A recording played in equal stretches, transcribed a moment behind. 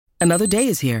Another day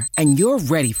is here, and you're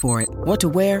ready for it. What to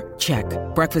wear? Check.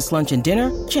 Breakfast, lunch, and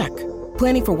dinner? Check.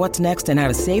 Planning for what's next and how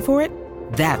to save for it?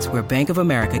 That's where Bank of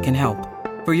America can help.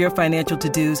 For your financial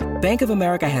to-dos, Bank of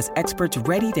America has experts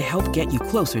ready to help get you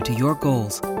closer to your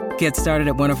goals. Get started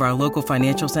at one of our local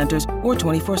financial centers or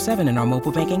 24/7 in our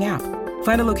mobile banking app.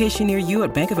 Find a location near you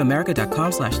at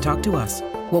bankofamerica.com/talktous.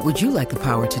 What would you like the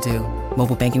power to do?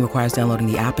 Mobile banking requires downloading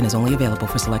the app and is only available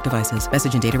for select devices.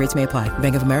 Message and data rates may apply.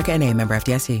 Bank of America N.A., member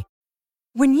FDIC.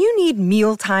 When you need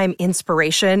mealtime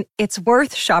inspiration, it's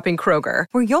worth shopping Kroger,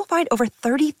 where you'll find over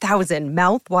 30,000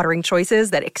 mouth-watering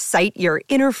choices that excite your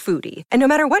inner foodie. And no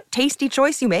matter what tasty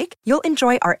choice you make, you'll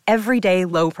enjoy our everyday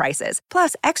low prices,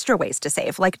 plus extra ways to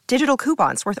save, like digital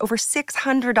coupons worth over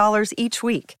 $600 each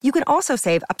week. You can also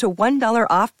save up to $1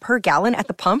 off per gallon at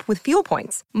the pump with fuel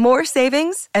points. More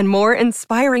savings and more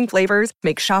inspiring flavors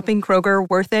make shopping Kroger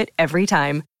worth it every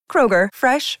time. Kroger,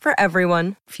 fresh for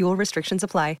everyone. Fuel restrictions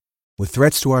apply. With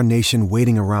threats to our nation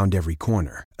waiting around every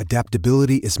corner,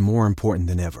 adaptability is more important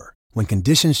than ever. When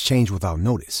conditions change without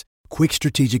notice, quick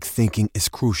strategic thinking is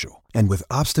crucial. And with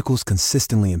obstacles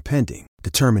consistently impending,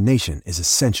 determination is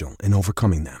essential in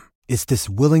overcoming them. It's this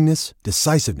willingness,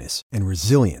 decisiveness, and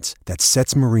resilience that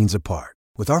sets Marines apart.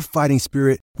 With our fighting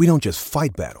spirit, we don't just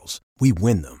fight battles, we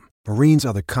win them. Marines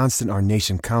are the constant our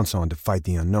nation counts on to fight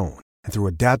the unknown. And through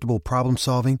adaptable problem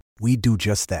solving, we do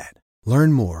just that.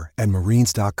 Learn more at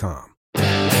marines.com.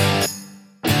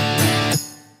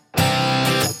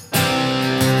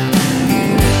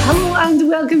 Hello and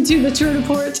welcome to the Tour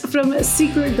Report from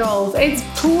Secret Golf. It's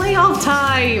playoff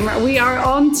time. We are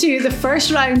on to the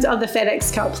first round of the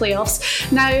FedEx Cup playoffs.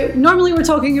 Now, normally we're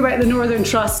talking about the Northern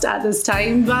Trust at this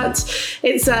time, but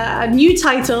it's a new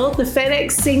title, the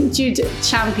FedEx St. Jude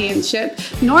Championship.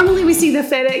 Normally we see the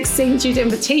FedEx St. Jude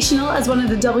Invitational as one of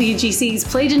the WGCs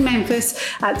played in Memphis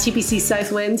at TPC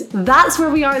Southwind. That's where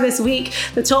we are this week.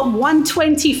 The top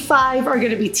 125 are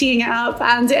going to be teeing it up,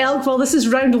 and Elkwell, this is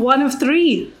round 1 of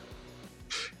 3.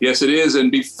 Yes, it is. And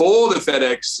before the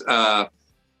FedEx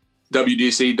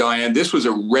WGC, Diane, this was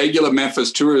a regular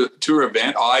Memphis tour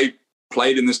event. I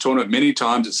played in this tournament many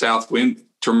times at Southwind.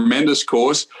 Tremendous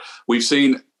course. We've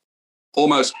seen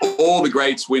almost all the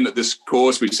greats win at this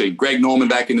course. We've seen Greg Norman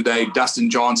back in the day, Dustin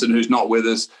Johnson, who's not with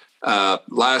us.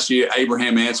 Last year,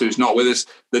 Abraham Answer, who's not with us.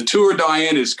 The tour,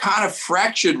 Diane, is kind of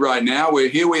fractured right now.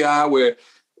 Here we are, where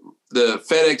the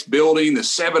FedEx building, the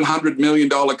 $700 million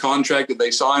contract that they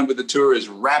signed with the tour is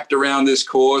wrapped around this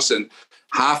course, and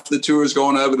half the tour has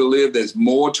gone over to LIV. There's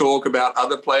more talk about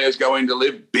other players going to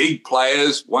LIV, big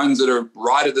players, ones that are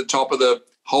right at the top of the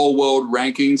whole world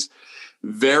rankings.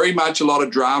 Very much a lot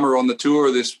of drama on the tour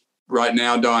of this right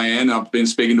now, Diane. I've been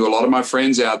speaking to a lot of my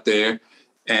friends out there,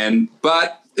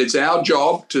 but it's our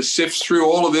job to sift through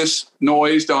all of this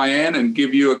noise, Diane, and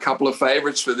give you a couple of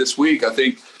favorites for this week. I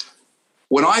think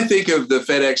when I think of the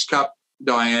FedEx Cup,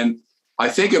 Diane, I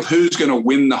think of who's going to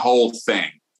win the whole thing.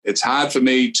 It's hard for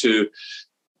me to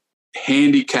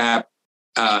handicap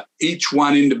each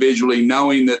one individually,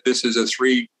 knowing that this is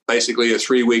basically a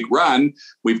 3-week run.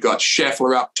 We've got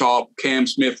Scheffler up top, Cam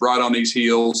Smith right on his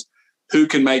heels. Who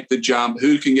can make the jump?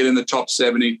 Who can get in the top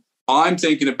 70? I'm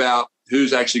thinking about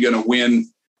who's actually going to win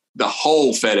the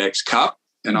whole FedEx Cup,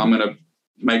 and I'm going to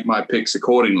make my picks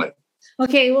accordingly.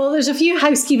 Okay, well, there's a few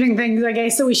housekeeping things, I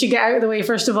guess, that we should get out of the way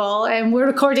first of all. We're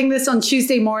recording this on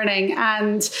Tuesday morning,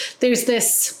 and there's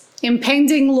this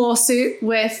impending lawsuit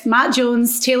with Matt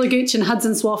Jones, Taylor Gooch and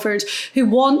Hudson Swafford, who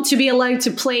want to be allowed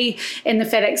to play in the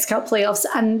FedEx Cup playoffs,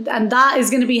 and that is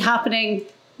going to be happening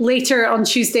later on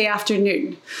Tuesday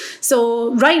afternoon.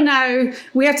 So right now,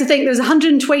 we have to think there's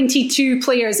 122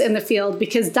 players in the field,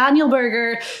 because Daniel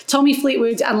Berger, Tommy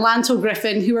Fleetwood and Lanto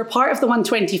Griffin, who are part of the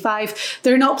 125,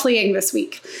 they're not playing this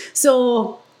week.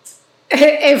 So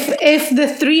if the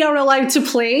 3 are allowed to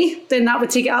play, then that would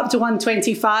take it up to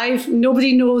 125.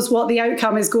 Nobody knows what the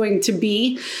outcome is going to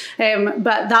be,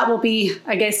 but that will be,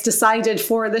 I guess, decided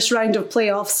for this round of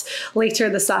playoffs later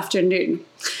this afternoon.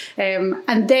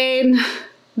 And then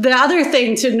the other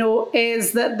thing to note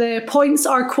is that the points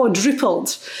are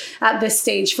quadrupled at this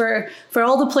stage. For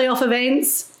all the playoff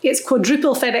events, it's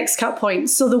quadruple FedEx Cup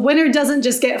points. So the winner doesn't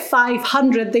just get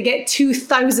 500, they get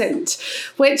 2,000,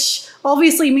 which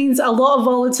obviously means a lot of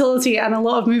volatility and a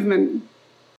lot of movement.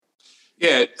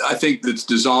 Yeah, I think that's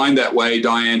designed that way,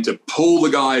 Diane, to pull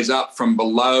the guys up from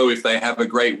below if they have a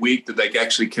great week, that they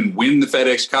actually can win the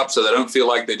FedEx Cup, so they don't feel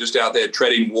like they're just out there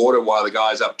treading water while the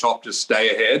guys up top just stay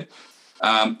ahead.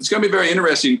 It's going to be very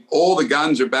interesting. All the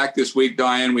guns are back this week,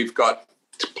 Diane. We've got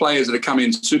players that are coming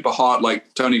in super hot,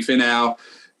 like Tony Finau,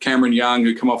 Cameron Young,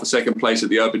 who come off a second place at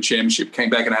the Open Championship, came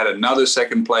back and had another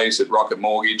second place at Rocket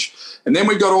Mortgage. And then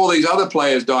we've got all these other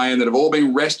players, Diane, that have all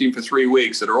been resting for 3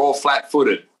 weeks, that are all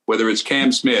flat-footed, whether it's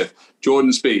Cam Smith,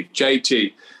 Jordan Spieth,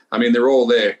 JT. I mean, they're all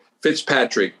there.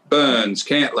 Fitzpatrick, Burns,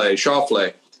 Cantlay,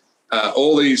 Schauffele,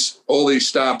 all these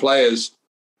star players.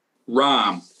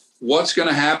 Rahm, what's going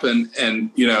to happen?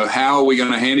 And, how are we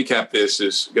going to handicap this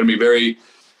is going to be very,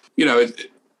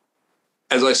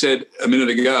 as I said a minute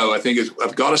ago, I think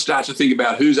I've got to start to think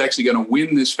about who's actually going to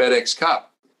win this FedEx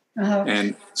Cup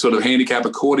and sort of handicap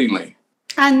accordingly.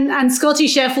 And Scottie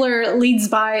Scheffler leads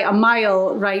by a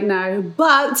mile right now,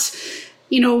 but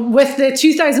with the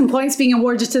 2,000 points being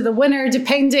awarded to the winner,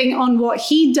 depending on what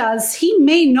he does, he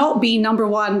may not be number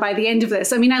one by the end of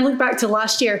this. I mean, I look back to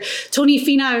last year, Tony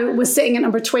Finau was sitting at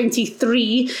number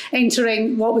 23,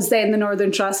 entering what was then the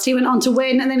Northern Trust. He went on to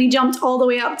win, and then he jumped all the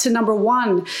way up to number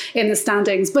one in the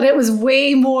standings. But it was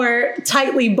way more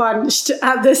tightly bunched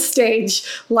at this stage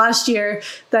last year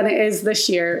than it is this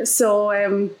year.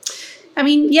 So,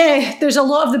 there's a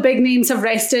lot of the big names have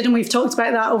rested, and we've talked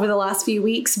about that over the last few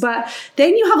weeks. But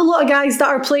then you have a lot of guys that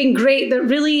are playing great that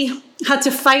really had to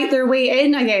fight their way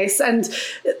in, I guess. And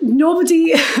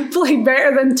nobody played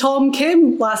better than Tom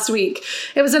Kim last week.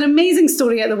 It was an amazing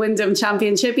story at the Wyndham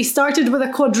Championship. He started with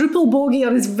a quadruple bogey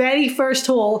on his very first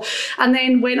hole and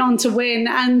then went on to win.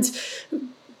 And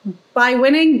by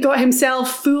winning, got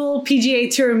himself full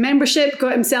PGA Tour membership,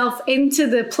 got himself into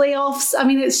the playoffs. I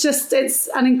mean, it's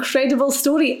an incredible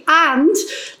story. And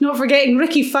not forgetting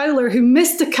Ricky Fowler, who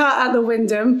missed a cut at the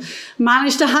Wyndham,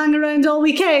 managed to hang around all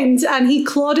weekend, and he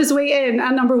clawed his way in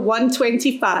at number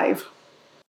 125.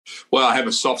 Well, I have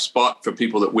a soft spot for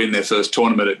people that win their first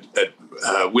tournament at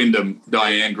Wyndham,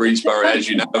 Diane, Greensboro, as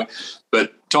you know.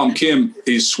 But Tom Kim,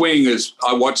 his swing is,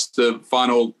 I watched the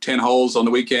final 10 holes on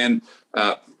the weekend,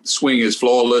 swing is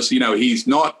flawless. He's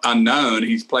not unknown.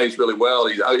 He plays really well.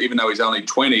 Even though he's only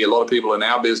 20, a lot of people in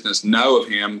our business know of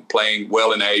him playing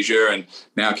well in Asia and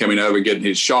now coming over and getting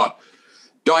his shot.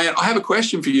 Diane, I have a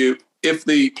question for you. If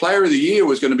the Player of the Year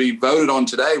was going to be voted on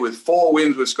today with 4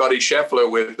 wins with Scottie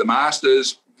Scheffler, with the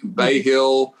Masters, Bay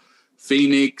Hill,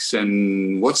 Phoenix,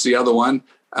 and what's the other one?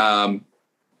 And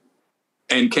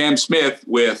Cam Smith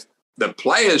with the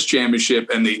Players' Championship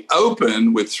and the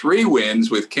Open with 3 wins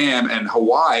with Cam and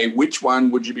Hawaii, which one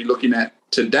would you be looking at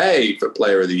today for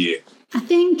Player of the Year? I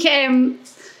think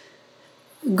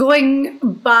going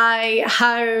by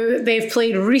how they've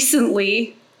played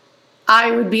recently, I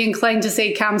would be inclined to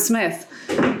say Cam Smith.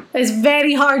 It's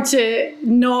very hard to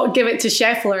not give it to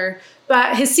Scheffler,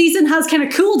 but his season has kind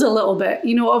of cooled a little bit.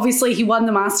 Obviously he won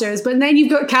the Masters, but then you've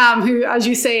got Cam, who, as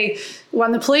you say,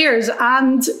 won the Players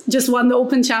and just won the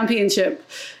Open Championship.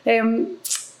 I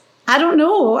don't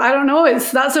know.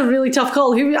 That's a really tough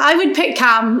call. I would pick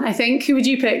Cam, I think. Who would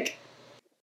you pick?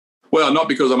 Well, not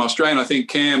because I'm Australian. I think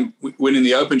Cam winning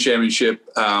the Open Championship,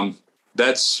 that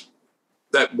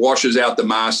washes out the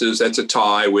Masters. That's a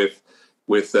tie with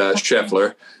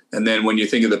Scheffler. And then when you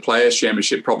think of the Players'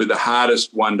 Championship, probably the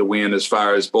hardest one to win as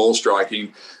far as ball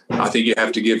striking, I think you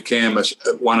have to give Cam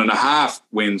 1.5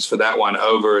 wins for that one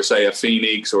over, say, a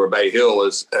Phoenix or a Bay Hill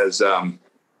as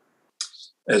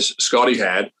Scottie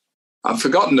had. I've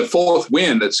forgotten the 4th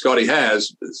win that Scottie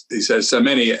has. He says so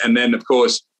many. And then, of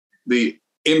course, the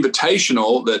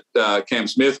Invitational that Cam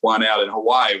Smith won out in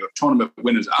Hawaii, tournament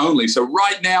winners only. So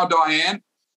right now, Diane,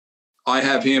 I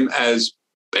have him as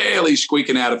barely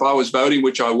squeaking out. If I was voting,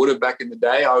 which I would have back in the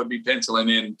day, I would be penciling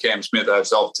in Cam Smith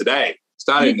as of today,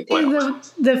 starting the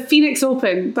playoffs. The Phoenix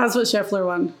Open, that's what Scheffler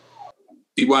won.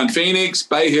 He won Phoenix,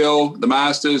 Bay Hill, the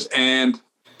Masters, and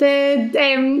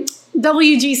the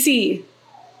WGC.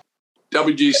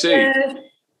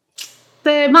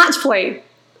 The match play.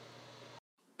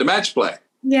 The match play.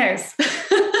 Yes.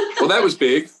 Well, that was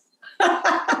big.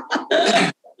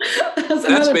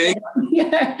 That's big.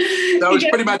 Yeah. That was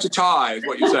pretty much a tie, is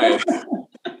what you're saying.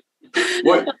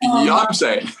 What I'm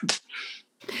saying.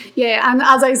 Yeah, and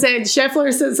as I said,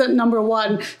 Scheffler sits at number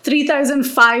 1,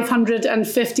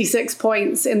 3,556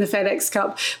 points in the FedEx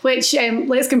Cup, which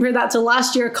let's compare that to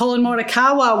last year. Colin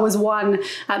Morikawa was 1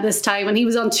 at this time, and he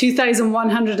was on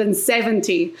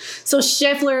 2,170. So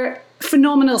Scheffler,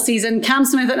 phenomenal season. Cam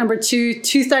Smith at number 2,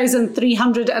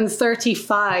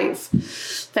 2,335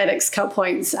 FedEx Cup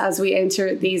points as we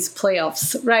enter these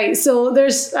playoffs. Right, so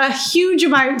there's a huge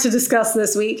amount to discuss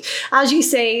this week. As you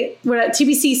say, we're at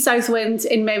TPC Southwind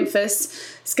in Memphis.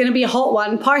 It's going to be a hot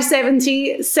one. Par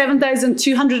 70,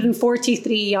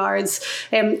 7,243 yards.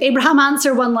 Abraham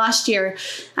Ancer won last year,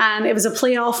 and it was a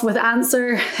playoff with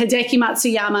Ancer, Hideki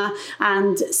Matsuyama,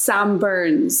 and Sam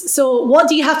Burns. So what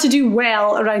do you have to do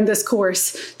well around this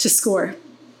course to score?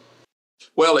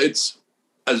 Well, it's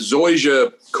a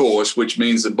Zoysia course, which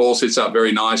means the ball sits up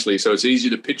very nicely. So it's easy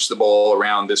to pitch the ball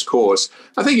around this course.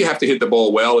 I think you have to hit the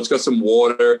ball well. It's got some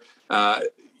water. I'm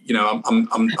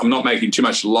not making too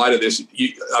much light of this.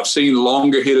 I've seen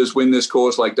longer hitters win this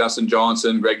course, like Dustin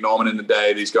Johnson, Greg Norman in the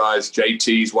day. These guys,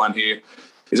 JT's won here.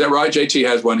 Is that right? JT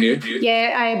has one here.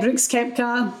 Yeah, Brooks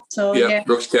Koepka. So yeah,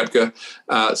 Brooks Koepka.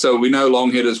 So we know long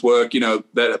hitters work.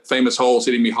 That famous hole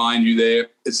sitting behind you there.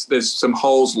 There's some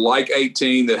holes like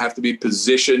 18 that have to be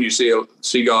positioned. You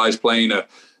see guys playing a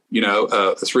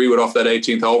 3-wood off that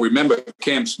 18th hole. Remember,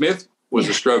 Cam Smith was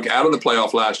a stroke out of the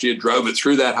playoff last year, drove it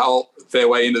through that hole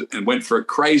fairway and went for a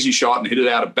crazy shot and hit it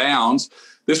out of bounds.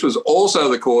 This was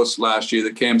also the course last year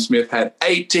that Cam Smith had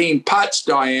 18 putts,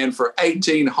 Diane, for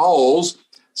 18 holes.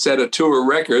 Set a tour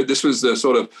record. This was the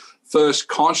sort of first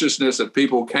consciousness of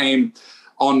people came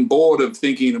on board of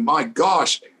thinking, my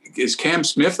gosh, is Cam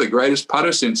Smith the greatest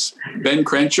putter since Ben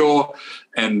Crenshaw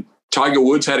and Tiger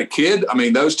Woods had a kid? I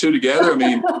mean, those two together,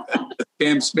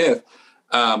 Cam Smith.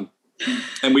 And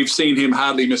we've seen him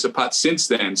hardly miss a putt since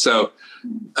then. So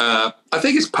I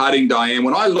think it's putting, Diane.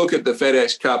 When I look at the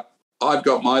FedEx Cup, I've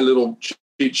got my little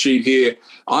cheat sheet here.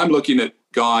 I'm looking at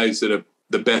guys that are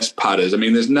the best putters. I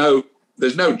mean, there's no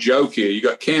joke here. You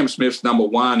got Cam Smith's number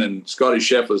 1 and Scotty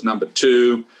Scheffler's number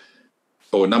 2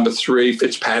 or number 3.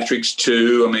 Fitzpatrick's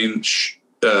 2.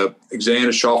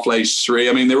 Alexander Schauffele's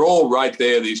 3. They're all right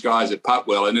there, these guys that putt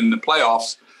well. And in the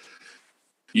playoffs,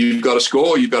 you've got to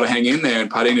score. You've got to hang in there, and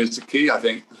putting is the key, I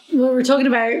think. Well, we're talking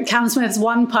about Cam Smith's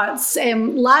 1 putts.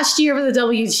 Last year for the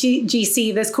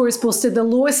WGC, this course posted the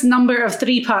lowest number of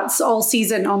 3 putts all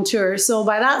season on tour. So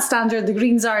by that standard, the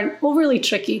greens aren't overly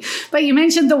tricky. But you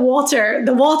mentioned the water.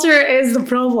 The water is the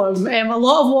problem. A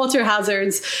lot of water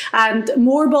hazards and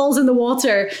more balls in the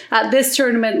water at this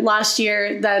tournament last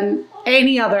year than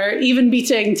any other, even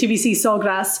beating TBC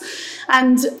Sawgrass.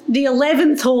 And the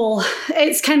 11th hole,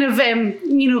 it's kind of,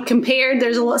 compared.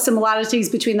 There's a lot of similarities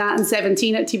between that and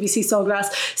 17 at TBC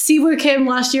Sawgrass. Siwoo Kim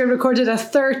last year recorded a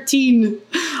 13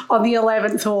 on the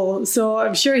 11th hole. So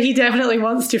I'm sure he definitely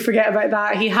wants to forget about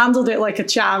that. He handled it like a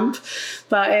champ.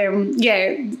 But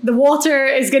the water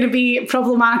is going to be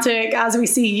problematic as we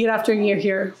see year after year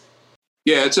here.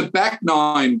 Yeah, it's a back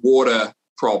 9 water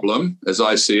problem, as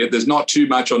I see it. There's not too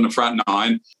much on the front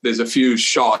 9. There's a few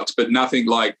shots, but nothing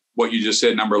like what you just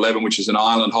said, number 11, which is an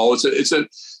island hole.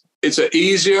 It's an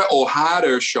easier or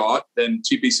harder shot than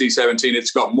TPC 17.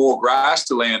 It's got more grass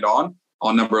to land on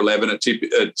number 11 at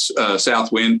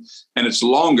Southwind, and it's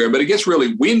longer, but it gets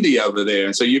really windy over there.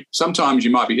 And so sometimes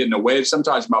you might be hitting a wedge,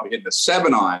 sometimes you might be hitting a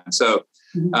 7-iron. So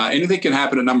anything can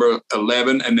happen at number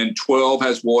 11, and then 12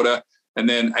 has water. And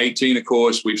then 18, of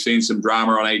course, we've seen some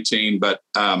drama on 18, but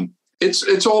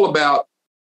it's all about,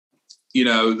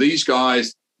 these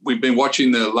guys. We've been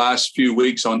watching the last few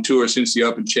weeks on tour since the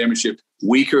Open Championship,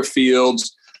 weaker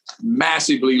fields,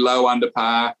 massively low under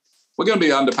par. We're going to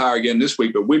be under par again this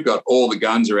week, but we've got all the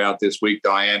guns are out this week,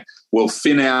 Diane. Will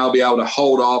Finau be able to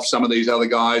hold off some of these other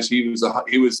guys? He was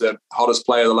the hottest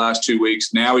player the last 2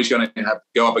 weeks. Now he's going to have to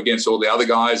go up against all the other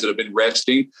guys that have been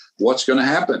resting. What's going to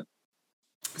happen?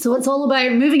 So it's all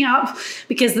about moving up,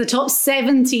 because the top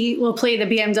 70 will play the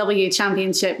BMW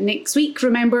Championship next week.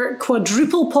 Remember,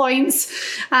 quadruple points.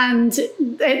 And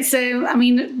it's,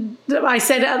 I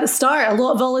said it at the start, a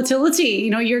lot of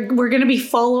volatility. We're going to be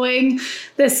following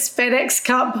this FedEx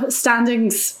Cup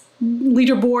standings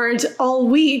leaderboard all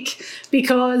week,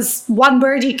 because one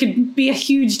birdie could be a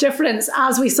huge difference,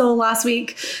 as we saw last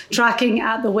week tracking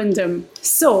at the Wyndham.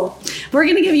 So we're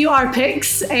going to give you our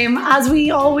picks. As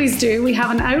we always do, we have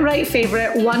an outright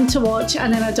favourite, 1 to watch,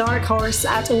 and then a dark horse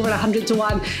at over 100 to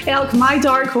 1. Elk, my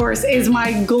dark horse is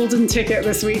my golden ticket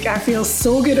this week. I feel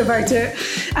so good about it.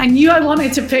 I knew I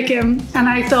wanted to pick him, and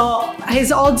I thought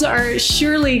his odds are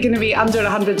surely going to be under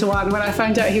 100 to 1. When I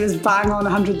found out he was bang on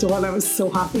 100 to 1, I was so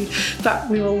happy. But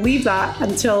we will leave that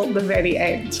until the very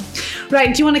end.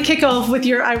 Right, do you want to kick off with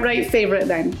your outright favourite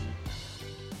then?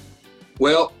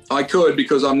 Well, I could,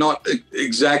 because I'm not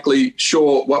exactly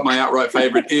sure what my outright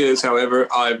favourite is. However,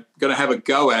 I'm going to have a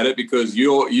go at it, because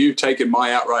you've taken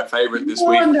my outright favourite this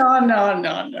week.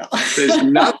 No. There's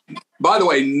nothing. By the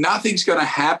way, nothing's going to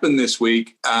happen this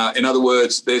week. In other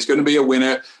words, there's going to be a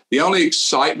winner. The only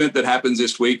excitement that happens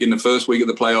this week in the first week of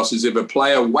the playoffs is if a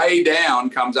player way down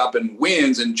comes up and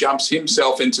wins and jumps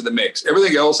himself into the mix.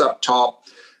 Everything else up top,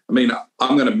 I'm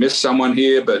going to miss someone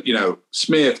here, but,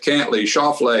 Smith, Cantley,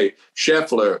 Schauffele,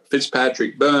 Scheffler,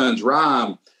 Fitzpatrick, Burns,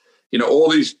 Rahm, all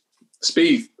these,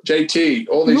 Spieth, JT,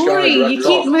 all these Rory, guys. You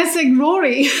keep missing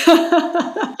Rory.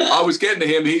 I was getting to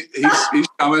him. He's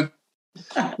coming.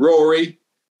 Rory.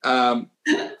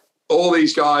 All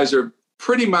these guys are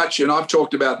pretty much, and I've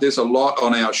talked about this a lot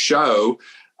on our show,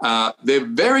 they're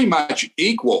very much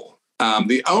equal.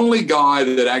 The only guy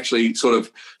that actually sort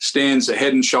of stands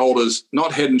head and shoulders,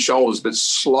 not head and shoulders, but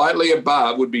slightly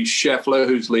above would be Scheffler,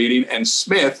 who's leading, and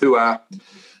Smith, who are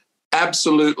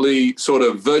absolutely sort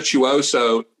of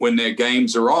virtuoso when their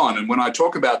games are on. And when I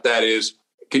talk about that is,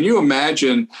 can you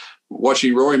imagine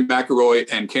watching Rory McIlroy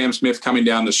and Cam Smith coming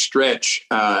down the stretch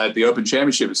at the Open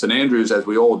Championship at St Andrews, as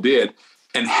we all did,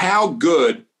 and how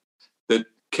good that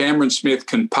Cameron Smith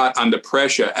can putt under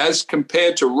pressure as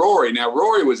compared to Rory. Now,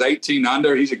 Rory was 18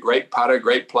 under. He's a great putter,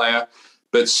 great player,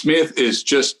 but Smith is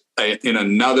just in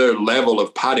another level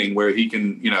of putting where he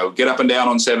can, get up and down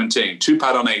on 17, two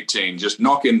putt on 18, just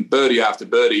knocking birdie after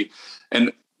birdie.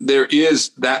 And there is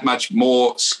that much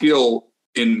more skill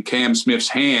in Cam Smith's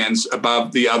hands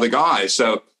above the other guys.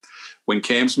 So when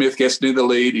Cam Smith gets into the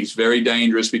lead, he's very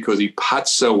dangerous because he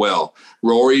putts so well.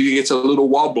 Rory gets a little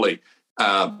wobbly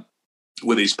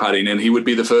with his putting, and he would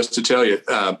be the first to tell you.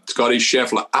 Scotty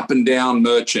Scheffler, up and down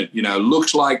merchant,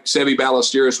 looks like Seve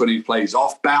Ballesteros when he plays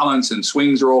off balance and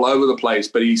swings are all over the place,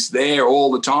 but he's there all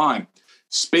the time.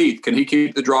 Spieth, can he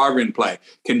keep the driver in play?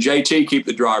 Can JT keep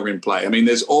the driver in play? I mean,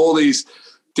 there's all these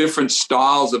different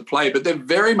styles of play, but they're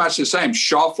very much the same.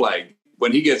 Schauffele,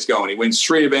 when he gets going, he wins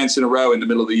 3 events in a row in the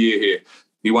middle of the year here.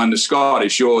 He won the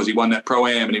Scottish Shores, he won that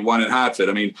Pro-Am, and he won in Hartford.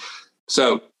 I mean,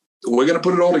 so we're going to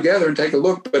put it all together and take a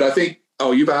look. But I think,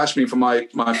 you've asked me for my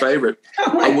favorite.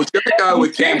 I was going to go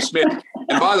with Cam Smith.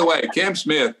 And by the way, Cam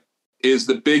Smith is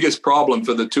the biggest problem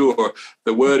for the tour.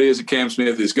 The word is that Cam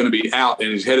Smith is going to be out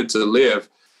and he's headed to the Live.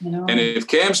 And if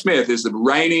Cam Smith is the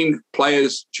reigning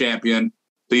Players Champion,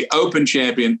 the Open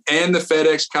Champion, and the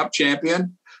FedEx Cup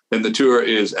Champion, then the tour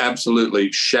is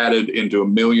absolutely shattered into a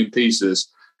million pieces.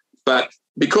 But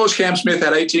because Cam Smith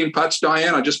had 18 putts,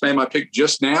 Diane, I just made my pick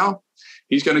just now.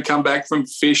 He's going to come back from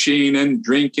fishing and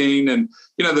drinking. And,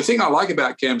 the thing I like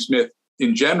about Cam Smith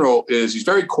in general is he's a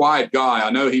very quiet guy.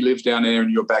 I know he lives down there in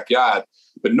your backyard,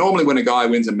 but normally when a guy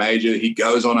wins a major, he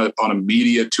goes on a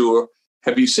media tour.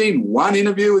 Have you seen one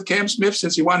interview with Cam Smith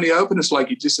since he won the Open? It's like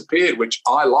he disappeared, which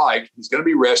I like. He's going to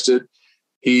be rested.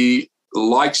 He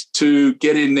likes to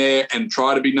get in there and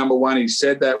try to be number one. He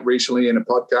said that recently in a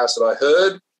podcast that I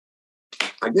heard.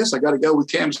 I guess I got to go with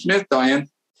Cam Smith, Diane.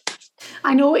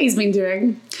 I know what he's been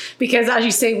doing because, as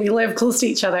you say, we live close to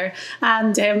each other.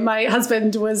 And my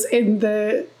husband was in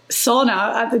the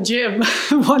sauna at the gym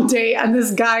one day, and this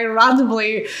guy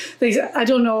randomly, I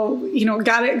don't know,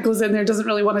 Garrett goes in there, doesn't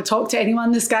really want to talk to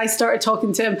anyone. This guy started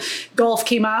talking to him. Golf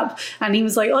came up, and he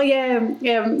was like,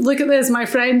 look at this. My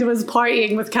friend was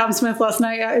partying with Cam Smith last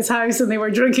night at his house, and they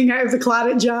were drinking out of the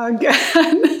claret jug.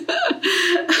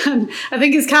 And I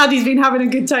think his caddy's been having a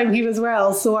good time here as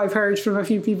well. So I've heard from a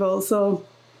few people. So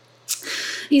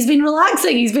he's been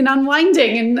relaxing, he's been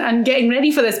unwinding and getting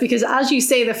ready for this because, as you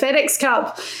say, the FedEx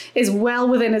Cup is well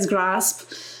within his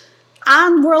grasp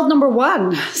and world number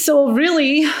one. So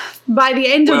really, by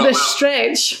the end of this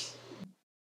stretch...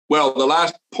 Well, the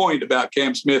last point about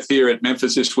Cam Smith here at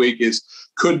Memphis this week is,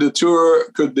 could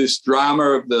this drama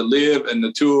of the Live and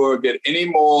the tour get any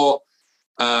more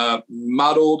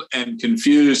muddled and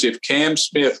confused if Cam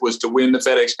Smith was to win the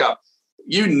FedEx Cup?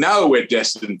 We're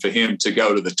destined for him to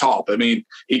go to the top. I mean,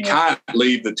 he can't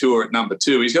leave the tour at number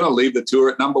 2. He's going to leave the tour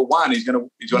at number 1. He's going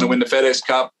to win the FedEx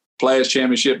Cup, Players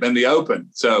Championship, and the Open.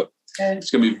 So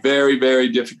it's going to be very, very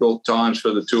difficult times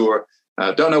for the tour.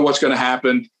 Don't know what's going to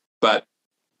happen, but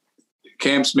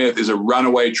Cam Smith is a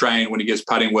runaway train when he gets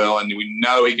putting well, and we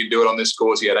know he can do it on this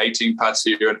course. He had 18 putts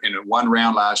here in one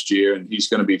round last year, and he's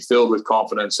going to be filled with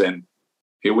confidence, and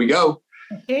here we go.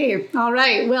 Okay, all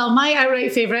right. Well, my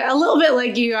outright favourite, a little bit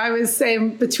like you, I was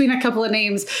between a couple of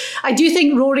names. I do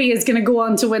think Rory is going to go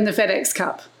on to win the FedEx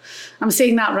Cup. I'm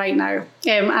saying that right now.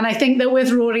 And I think that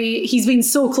with Rory, he's been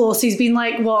so close. He's been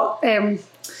like,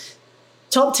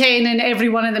 top 10 in every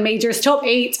one of the majors, top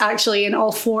 8 actually in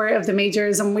all 4 of the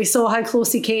majors. And we saw how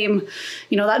close he came,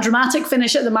 that dramatic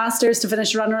finish at the Masters to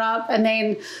finish runner-up, and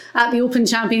then at the Open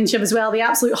Championship as well, the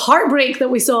absolute heartbreak that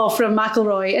we saw from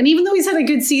McIlroy. And even though he's had a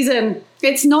good season,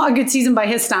 it's not a good season by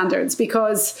his standards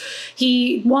because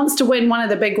he wants to win one of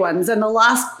the big ones. And the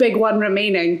last big one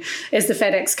remaining is the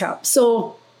FedEx Cup.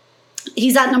 So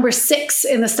he's at number 6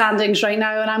 in the standings right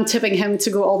now, and I'm tipping him to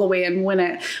go all the way and win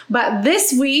it. But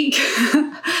this week,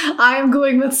 I am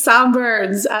going with Sam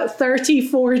Burns at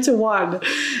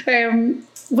 34-1.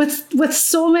 With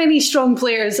so many strong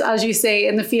players, as you say,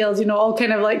 in the field, all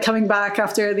kind of like coming back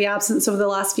after the absence of the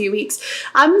last few weeks.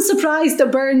 I'm surprised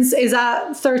that Burns is at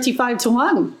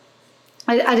 35-1.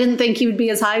 I didn't think he would be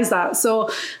as high as that. So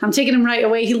I'm taking him right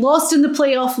away. He lost in the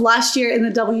playoff last year in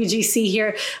the WGC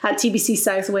here at TBC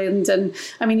Southwind. And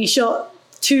I mean, he shot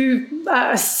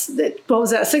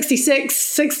 66,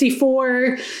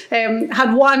 64,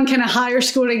 had one kind of higher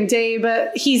scoring day,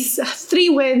 but he's 3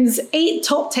 wins, 8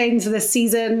 top 10s this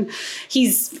season.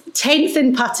 He's 10th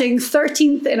in putting,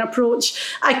 13th in approach.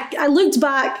 I looked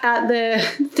back at the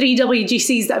 3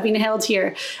 WGCs that have been held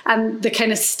here and the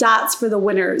kind of stats for the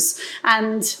winners,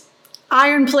 and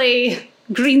iron play,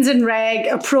 greens and reg,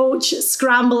 approach,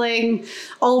 scrambling,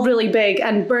 all really big.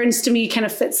 And Burns to me kind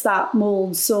of fits that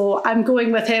mold. So I'm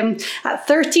going with him at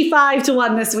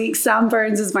 35-1 this week. Sam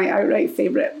Burns is my outright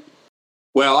favourite.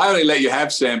 Well, I only let you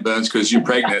have Sam Burns because you're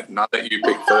pregnant and I let you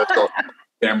pick first off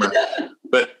camera.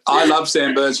 But I love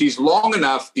Sam Burns. He's long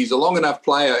enough. He's a long enough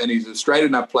player and he's a straight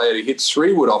enough player to hit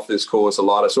 3-wood off this course a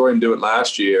lot. I saw him do it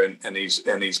last year and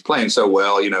he's playing so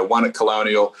well, won at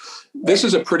Colonial. This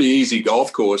is a pretty easy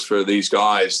golf course for these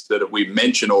guys that we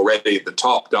mentioned already at the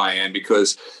top, Diane,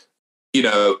 because, you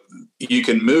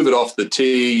can move it off the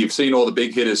tee. You've seen all the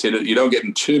big hitters hit it. You don't get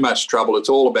in too much trouble. It's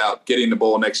all about getting the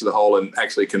ball next to the hole and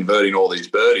actually converting all these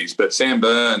birdies. But Sam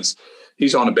Burns,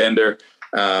 he's on a bender.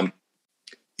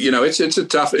 It's a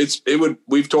tough.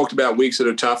 We've talked about weeks that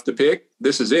are tough to pick.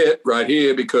 This is it right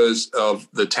here because of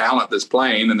the talent that's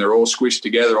playing, and they're all squished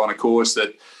together on a course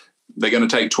that they're going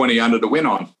to take 20 under to win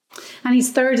on. And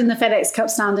he's 3rd in the FedEx Cup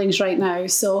standings right now.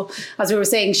 So as we were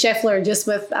saying, Scheffler just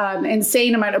with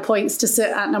insane amount of points to sit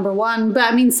at number 1.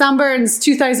 But I mean, Sam Burns,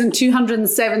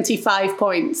 2,275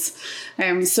 points.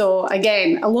 So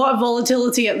again, a lot of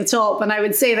volatility at the top. And I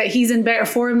would say that he's in better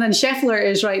form than Scheffler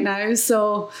is right now.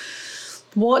 So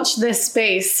watch this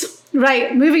space.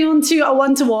 Right, moving on to a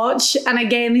one to watch. And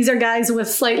again, these are guys with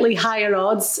slightly higher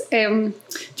odds. Do you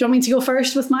want me to go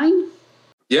first with mine?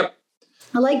 Yep.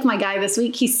 I like my guy this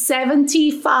week. He's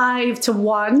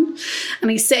 75-1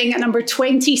 and he's sitting at number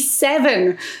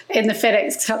 27 in the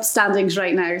FedEx Cup standings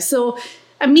right now. So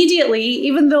immediately,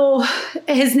 even though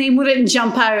his name wouldn't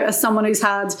jump out as someone who's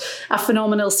had a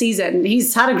phenomenal season,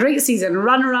 he's had a great season.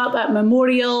 Runner-up at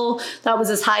Memorial, that was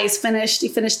his highest finished. He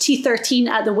finished T13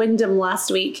 at the Wyndham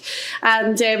last week.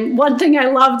 And one thing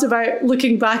I loved about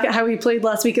looking back at how he played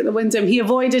last week at the Wyndham, he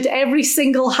avoided every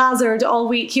single hazard all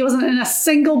week. He wasn't in a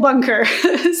single bunker.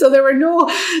 So there were no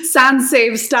sand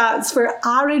save stats for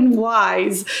Aaron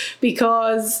Wise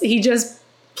because he just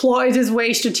plotted his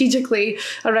way strategically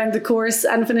around the course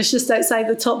and finished just outside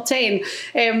the top 10.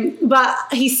 But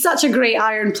he's such a great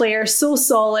iron player, so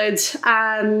solid,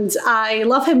 and I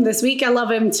love him this week. I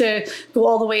love him to go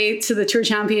all the way to the Tour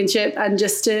Championship and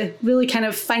just to really kind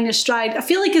of find his stride. I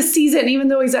feel like his season, even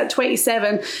though he's at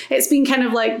 27, it's been kind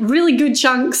of like really good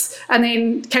chunks and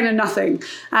then kind of nothing.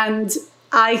 And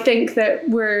I think that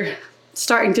we're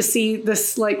starting to see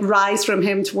this like rise from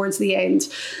him towards the end,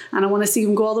 and I want to see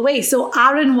him go all the way. So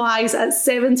Aaron Wise at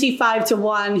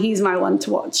 75-1, he's my one to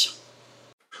watch.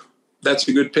 That's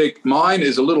a good pick. Mine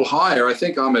is a little higher. I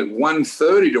think I'm at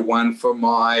 130-1 for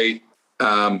my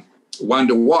one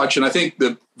to watch, and I think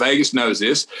that Vegas knows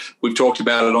this. We've talked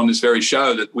about it on this very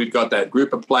show that we've got that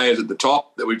group of players at the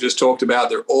top that we've just talked about.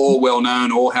 They're all well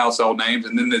known, all household names,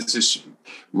 and then there's this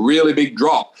really big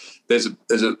drop. There's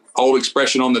an old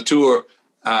expression on the tour,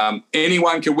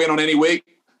 anyone can win on any week.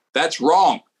 That's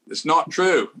wrong. It's not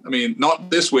true. I mean, not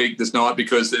this week, there's not,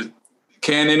 because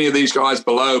can any of these guys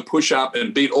below push up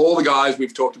and beat all the guys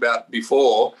we've talked about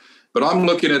before? But I'm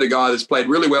looking at a guy that's played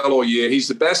really well all year. He's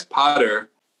the best putter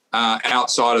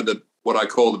outside of what I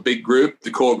call the big group,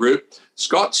 the core group.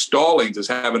 Scott Stallings is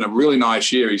having a really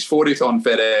nice year. He's 40th on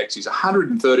FedEx. He's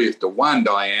 130-1,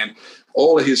 Diane.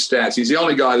 All of his stats. He's the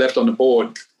only guy left on the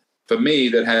board for me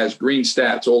that has green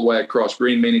stats all the way across.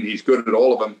 Green meaning he's good at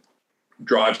all of them.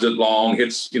 Drives it long,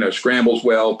 hits, scrambles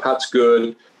well, putts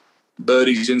good,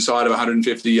 birdies inside of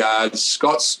 150 yards.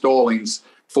 Scott Stallings,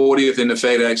 40th in the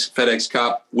FedEx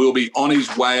Cup, will be on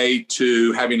his way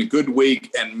to having a good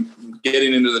week and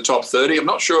getting into the top 30. I'm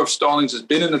not sure if Stallings has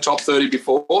been in the top 30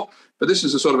 before, but this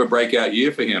is a sort of a breakout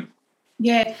year for him.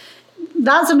 Yeah.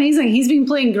 That's amazing. He's been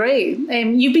playing great.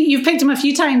 You've picked him a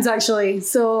few times, actually.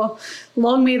 So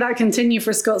long may that continue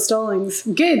for Scott Stallings.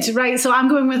 Good. Right. So I'm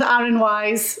going with Aaron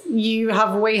Wise. You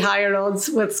have way higher odds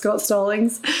with Scott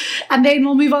Stallings. And then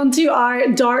we'll move on to our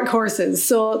dark horses.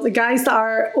 So the guys that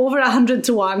are over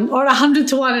 100-1, or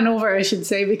 100-1 and over, I should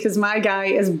say, because my guy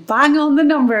is bang on the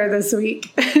number this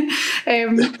week.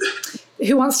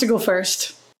 Who wants to go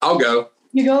first? I'll go.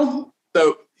 You go?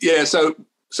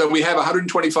 So we have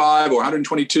 125 or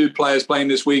 122 players playing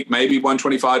this week, maybe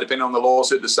 125, depending on the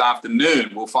lawsuit this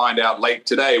afternoon. We'll find out late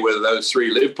today whether those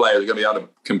 3 live players are going to be able to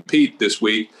compete this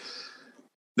week.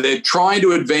 they're trying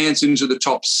to advance into the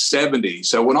top 70.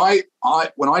 So when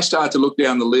I start to look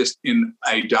down the list in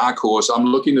a dark horse, I'm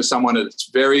looking to someone that's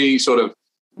very sort of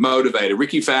motivated.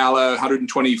 Ricky Fowler,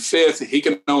 125th. He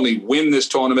can only win this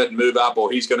tournament and move up, or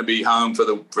he's going to be home for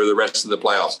the rest of the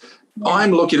playoffs.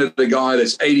 I'm looking at the guy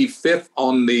that's 85th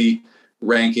on the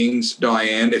rankings,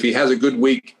 Diane. If he has a good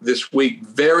week this week,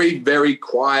 very, very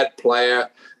quiet player,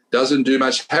 doesn't do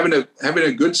much, having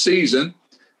a good season.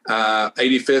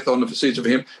 85th on the season for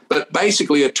him, but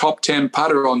basically a top 10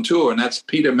 putter on tour, and that's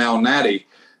Peter Malnati,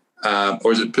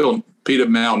 or is it Peter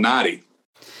Malnati?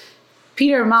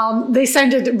 They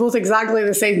sounded both exactly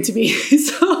the same to me.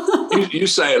 So you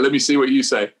say it. Let me see what you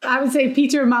say. I would say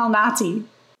Peter Malnati.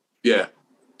 Yeah,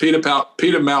 Peter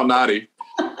Malnati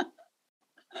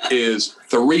is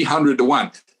 300 to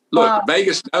 1. Look,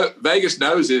 Vegas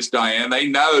knows this, Diane. They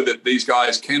know that these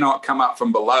guys cannot come up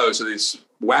from below, so they're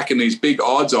whacking these big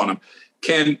odds on them.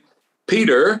 Can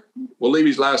Peter, we'll leave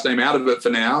his last name out of it for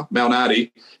now,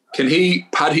 Malnati, can he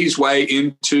putt his way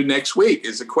into next week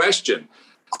is the question.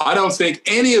 I don't think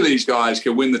any of these guys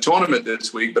can win the tournament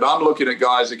this week, but I'm looking at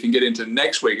guys that can get into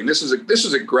next week, and this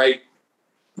is a great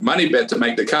money bet to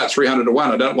make the cut, 300 to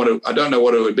 1. I don't know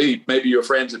what it would be. Maybe your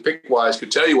friends at Pickwise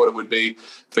could tell you what it would be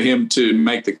for him to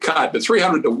make the cut. But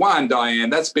 300 to 1,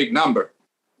 Diane, that's a big number.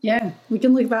 Yeah, we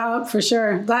can look that up for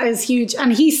sure. That is huge.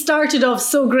 And he started off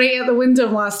so great at the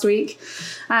Wyndham last week.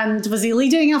 And was he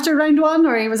leading after round one,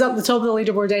 or he was up the top of the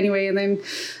leaderboard anyway, and then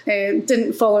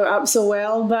didn't follow it up so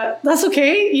well? But that's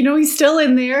okay. You know, he's still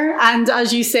in there. And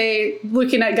as you say,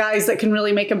 looking at guys that can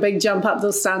really make a big jump up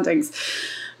those standings.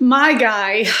 My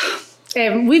guy,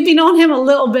 we've been on him a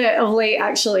little bit of late,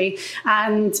 actually.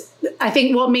 And I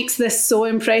think what makes this so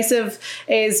impressive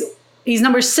is he's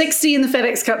number 60 in the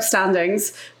FedEx Cup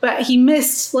standings, but he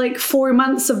missed like 4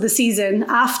 months of the season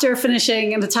after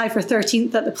finishing in a tie for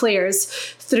 13th at the Players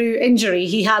through injury.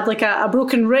 He had like a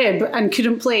broken rib and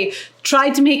couldn't play.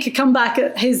 Tried to make a comeback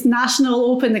at his National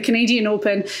Open, the Canadian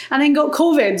Open, and then got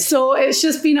COVID. So it's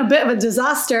just been a bit of a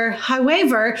disaster.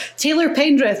 However, Taylor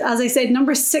Pendrith, as I said,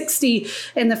 number 60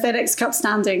 in the FedEx Cup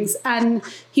standings. And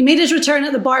he made his return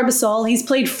at the Barbasol. He's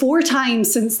played 4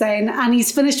 times since then, and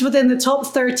he's finished within the top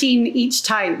 13 each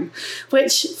time,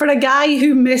 which for a guy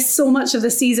who missed so much of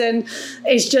the season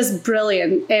is just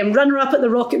brilliant. Runner-up at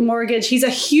the Rocket Mortgage. He's a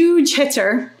huge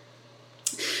hitter,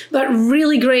 but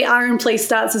really great iron play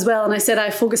stats as well. And I said I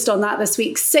focused on that this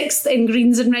week. 6th in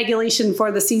greens in regulation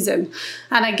for the season.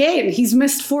 And again, he's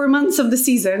missed 4 months of the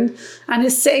season and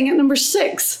is sitting at number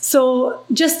 6. So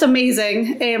just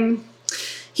amazing.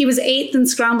 He was 8th in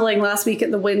scrambling last week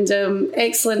at the Wyndham.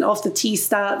 Excellent off the tee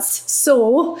stats.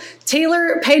 So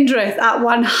Taylor Pendrith at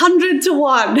 100 to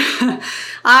 1.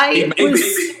 I was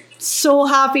so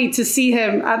happy to see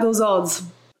him at those odds.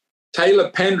 Taylor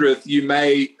Pendrith,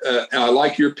 I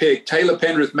like your pick. Taylor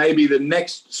Pendrith may be the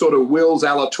next sort of Will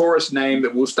Zalatoris name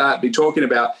that we'll be talking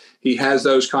about. He has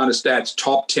those kind of stats,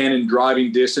 top 10 in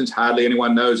driving distance. Hardly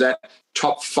anyone knows that.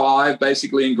 Top 5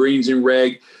 basically in greens in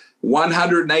reg.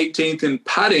 118th in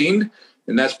putting,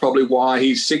 and that's probably why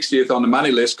he's 60th on the money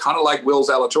list, kind of like Will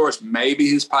Zalatoris. Maybe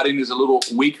his putting is a little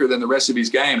weaker than the rest of his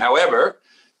game. However,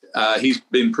 he's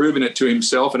been proving it to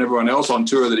himself and everyone else on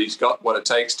tour that he's got what it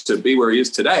takes to be where he is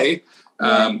today.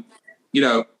 You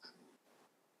know,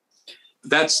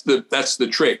 that's the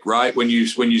trick, right? When you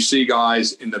see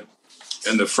guys in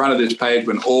the front of this page,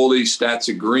 when all these stats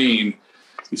are green,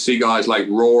 you see guys like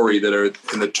Rory that are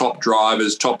in the top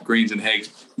drivers, top greens and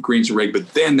reg,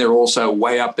 but then they're also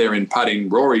way up there in putting.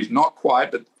 Rory's not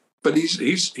quite, but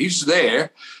he's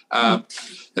there, and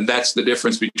that's the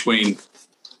difference between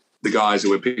the guys that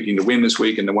we're picking to win this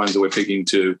week and the ones that we're picking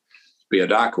to be a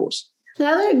dark horse.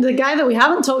 The guy that we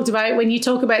haven't talked about when you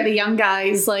talk about the young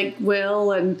guys like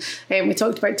Will and we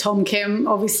talked about Tom Kim,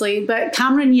 obviously, but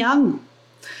Cameron Young.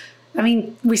 I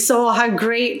mean, we saw how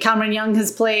great Cameron Young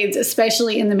has played,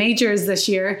 especially in the majors this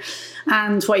year.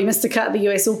 And he missed the cut at the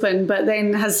US Open, but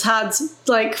then has had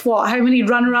how many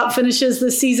runner-up finishes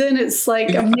this season? It's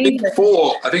amazing.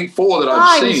 I think four that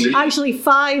I've seen. Actually,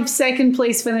 5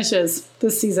 second-place finishes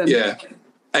this season. Yeah.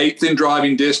 8th in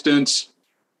driving distance.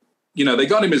 You know, they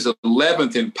got him as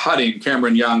 11th in putting,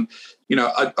 Cameron Young. You know,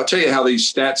 I'll tell you how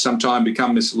these stats sometimes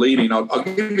become misleading. I'll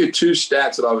give you 2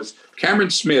 stats that Cameron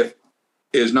Smith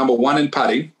is number 1 in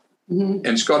putting,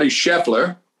 and Scotty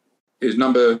Scheffler is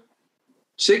number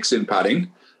 6 in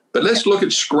putting. But let's look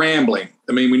at scrambling.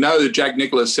 I mean, we know that Jack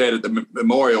Nicklaus said at the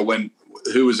Memorial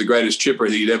who was the greatest chipper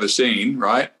he'd ever seen,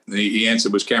 right? And he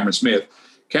answered was Cameron Smith.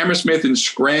 Cameron Smith in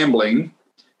scrambling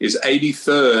is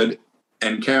 83rd,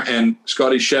 and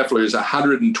Scotty Scheffler is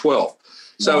 112th.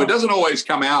 So it doesn't always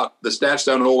come out. The stats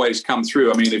don't always come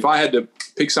through. I mean, if I had to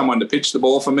pick someone to pitch the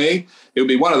ball for me, it would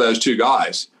be one of those two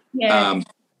guys. Yeah.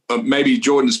 Maybe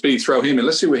Jordan Spieth, throw him in.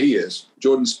 Let's see where he is.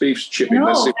 Jordan Spieth's chipping. No,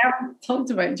 Let's see. I haven't talked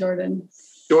about Jordan.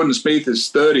 Jordan Spieth is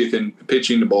 30th in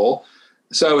pitching the ball.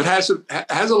 So it has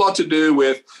a lot to do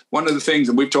with one of the things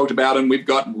that we've talked about and we've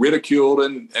gotten ridiculed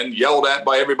and yelled at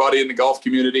by everybody in the golf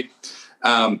community.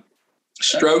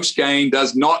 Strokes gained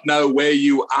does not know where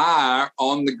you are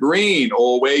on the green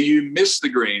or where you miss the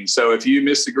green. So if you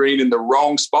miss the green in the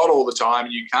wrong spot all the time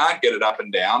and you can't get it up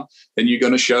and down, then you're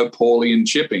going to show poorly in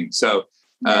chipping. So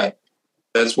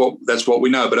that's what we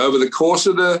know. But over the course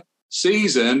of the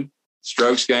season,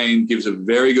 strokes gained gives a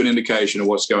very good indication of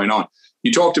what's going on.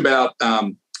 You talked about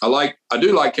I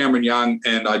do like Cameron Young,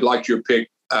 and I liked your pick,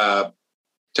 Taylor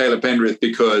Pendrith,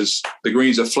 because the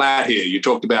greens are flat here.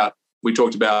 We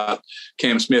talked about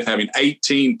Cam Smith having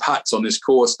 18 putts on this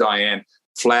course, Diane.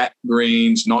 Flat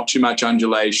greens, not too much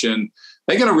undulation.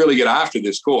 They're going to really get after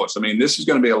this course. I mean, this is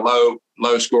going to be a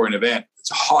low scoring event. It's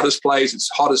the hottest place. It's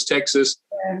hot as Texas.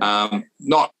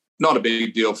 Not a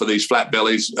big deal for these flat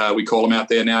bellies. We call them out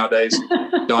there nowadays,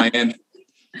 Diane.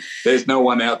 There's no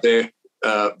one out there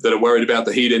that are worried about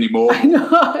the heat anymore. I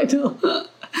know.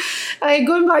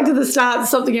 Going back to the stats,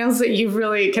 something else that you've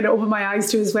really kind of opened my eyes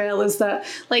to as well is that,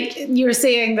 like, you're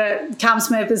saying that Cam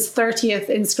Smith is 30th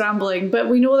in scrambling, but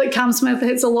we know that Cam Smith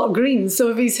hits a lot of greens. So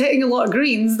if he's hitting a lot of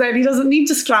greens, then he doesn't need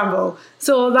to scramble.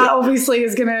 So that obviously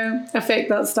is going to affect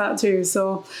that stat too.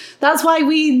 So that's why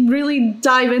we really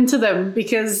dive into them,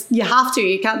 because you have to.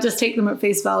 You can't just take them at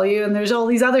face value. And there's all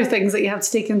these other things that you have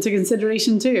to take into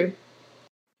consideration too.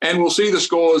 And we'll see the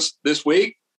scores this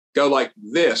week go like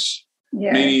this.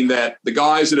 Yeah. Meaning that the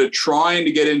guys that are trying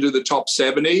to get into the top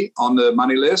 70 on the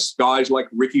money list, guys like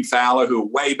Ricky Fowler, who are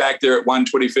way back there at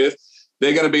 125th,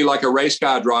 they're going to be like a race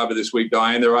car driver this week,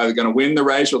 Diane. They're either going to win the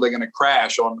race or they're going to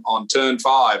crash on turn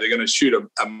 5. They're going to shoot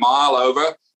a mile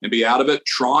over and be out of it,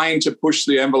 trying to push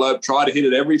the envelope, try to hit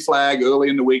at every flag early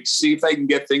in the week, see if they can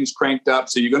get things cranked up.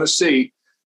 So you're going to see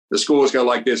the scores go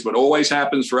like this. But always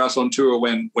happens for us on tour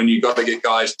when you got to get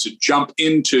guys to jump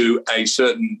into a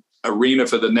certain arena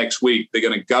for the next week. They're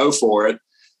going to go for it,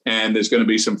 and there's going to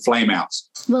be some flame outs.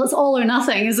 Well, it's all or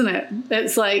nothing, isn't it?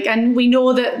 It's like, and we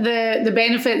know that the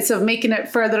benefits of making it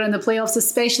further in the playoffs,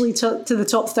 especially to the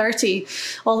top 30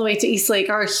 all the way to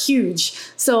Eastlake, are huge.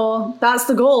 So that's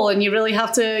the goal, and you really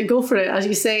have to go for it. As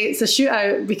you say, it's a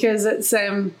shootout, because it's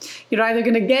you're either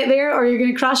going to get there or you're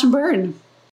going to crash and burn.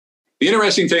 The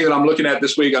interesting thing that I'm looking at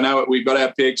this week, I know we've got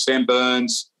our picks, Sam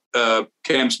Burns,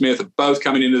 Cam Smith are both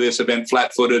coming into this event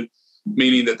flat-footed,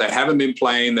 meaning that they haven't been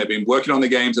playing. They've been working on the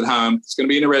games at home. It's going to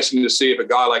be interesting to see if a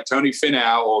guy like Tony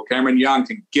Finau or Cameron Young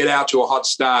can get out to a hot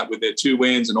start with their 2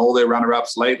 wins and all their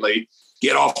runner-ups lately,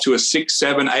 get off to a 6,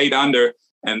 7, 8 under,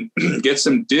 and get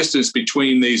some distance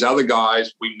between these other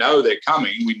guys. We know they're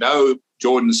coming. We know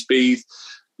Jordan Spieth,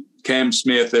 Cam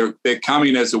Smith, they're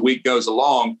coming as the week goes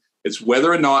along. It's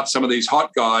whether or not some of these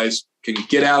hot guys can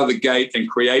get out of the gate and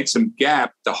create some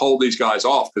gap to hold these guys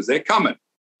off, because they're coming.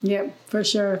 Yep, for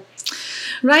sure.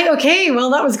 Right, okay, well,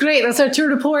 that was great. That's our tour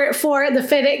report for the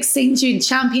FedEx St. Jude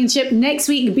Championship. Next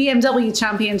week, BMW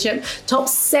Championship. Top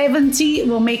 70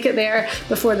 will make it there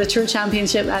before the Tour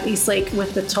Championship at Eastlake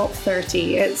with the top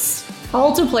 30. It's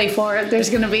all to play for.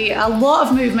 There's going to be a lot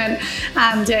of movement,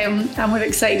 and we're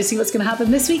excited to see what's going to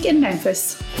happen this week in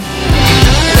Memphis.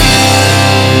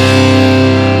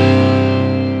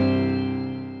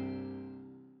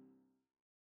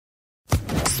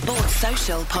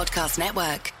 Social Podcast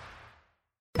Network.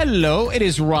 Hello, it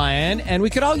is Ryan, and we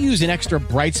could all use an extra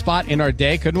bright spot in our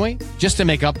day, couldn't we? Just to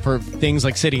make up for things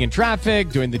like sitting in traffic,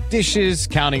 doing the dishes,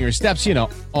 counting your steps,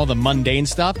 all the mundane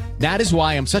stuff. That is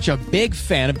why I'm such a big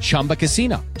fan of Chumba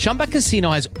Casino. Chumba Casino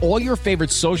has all your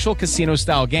favorite social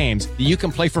casino-style games that you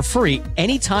can play for free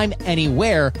anytime,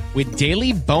 anywhere, with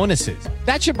daily bonuses.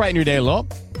 That should brighten your day a little.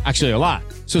 Actually, a lot.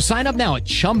 So sign up now at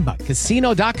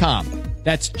ChumbaCasino.com.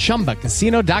 That's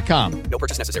ChumbaCasino.com. No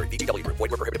purchase necessary. VGW Group.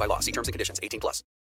 Void where prohibited by law. See terms and conditions. 18+.